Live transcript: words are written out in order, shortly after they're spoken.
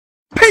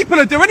people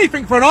would do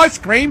anything for an ice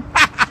cream.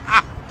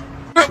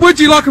 Would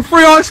you like a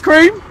free ice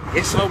cream?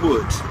 Yes, I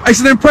would. It's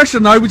an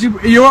impression though.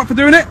 Are you up for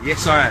doing it?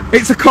 Yes, I am.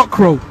 It's a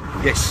cockerel.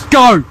 Yes.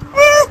 Go.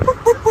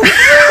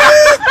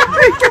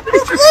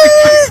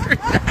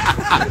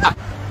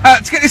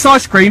 To get this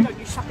ice cream,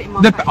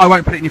 I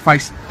won't put it in your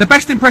face. The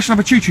best impression of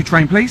a choo-choo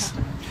train, please.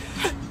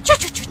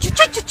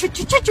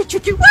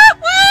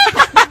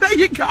 There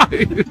you go.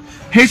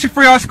 Here's your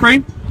free ice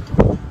cream.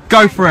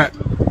 Go for it.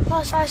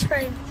 What's ice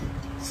cream?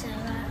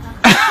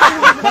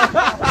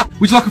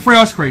 Would you like a free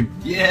ice cream?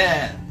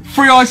 Yeah.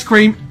 Free ice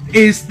cream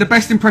is the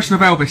best impression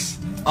of Elvis.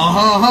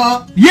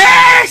 Uh-huh.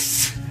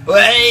 Yes!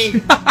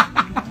 Wait.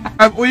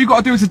 All you got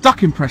to do is a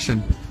duck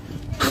impression.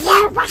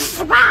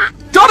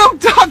 Donald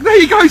Duck, there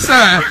you go,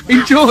 sir.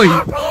 Enjoy.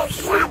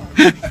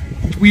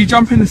 Will you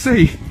jump in the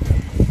sea?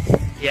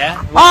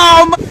 Yeah.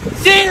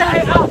 See you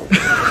later.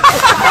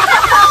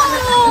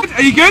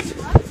 Are you good?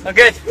 I'm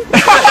good.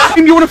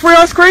 You want a free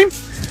ice cream?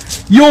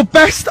 Your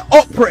best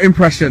opera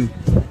impression.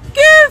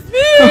 Give me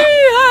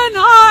an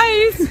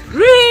ice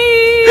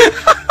cream.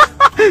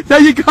 There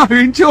you go,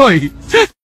 enjoy.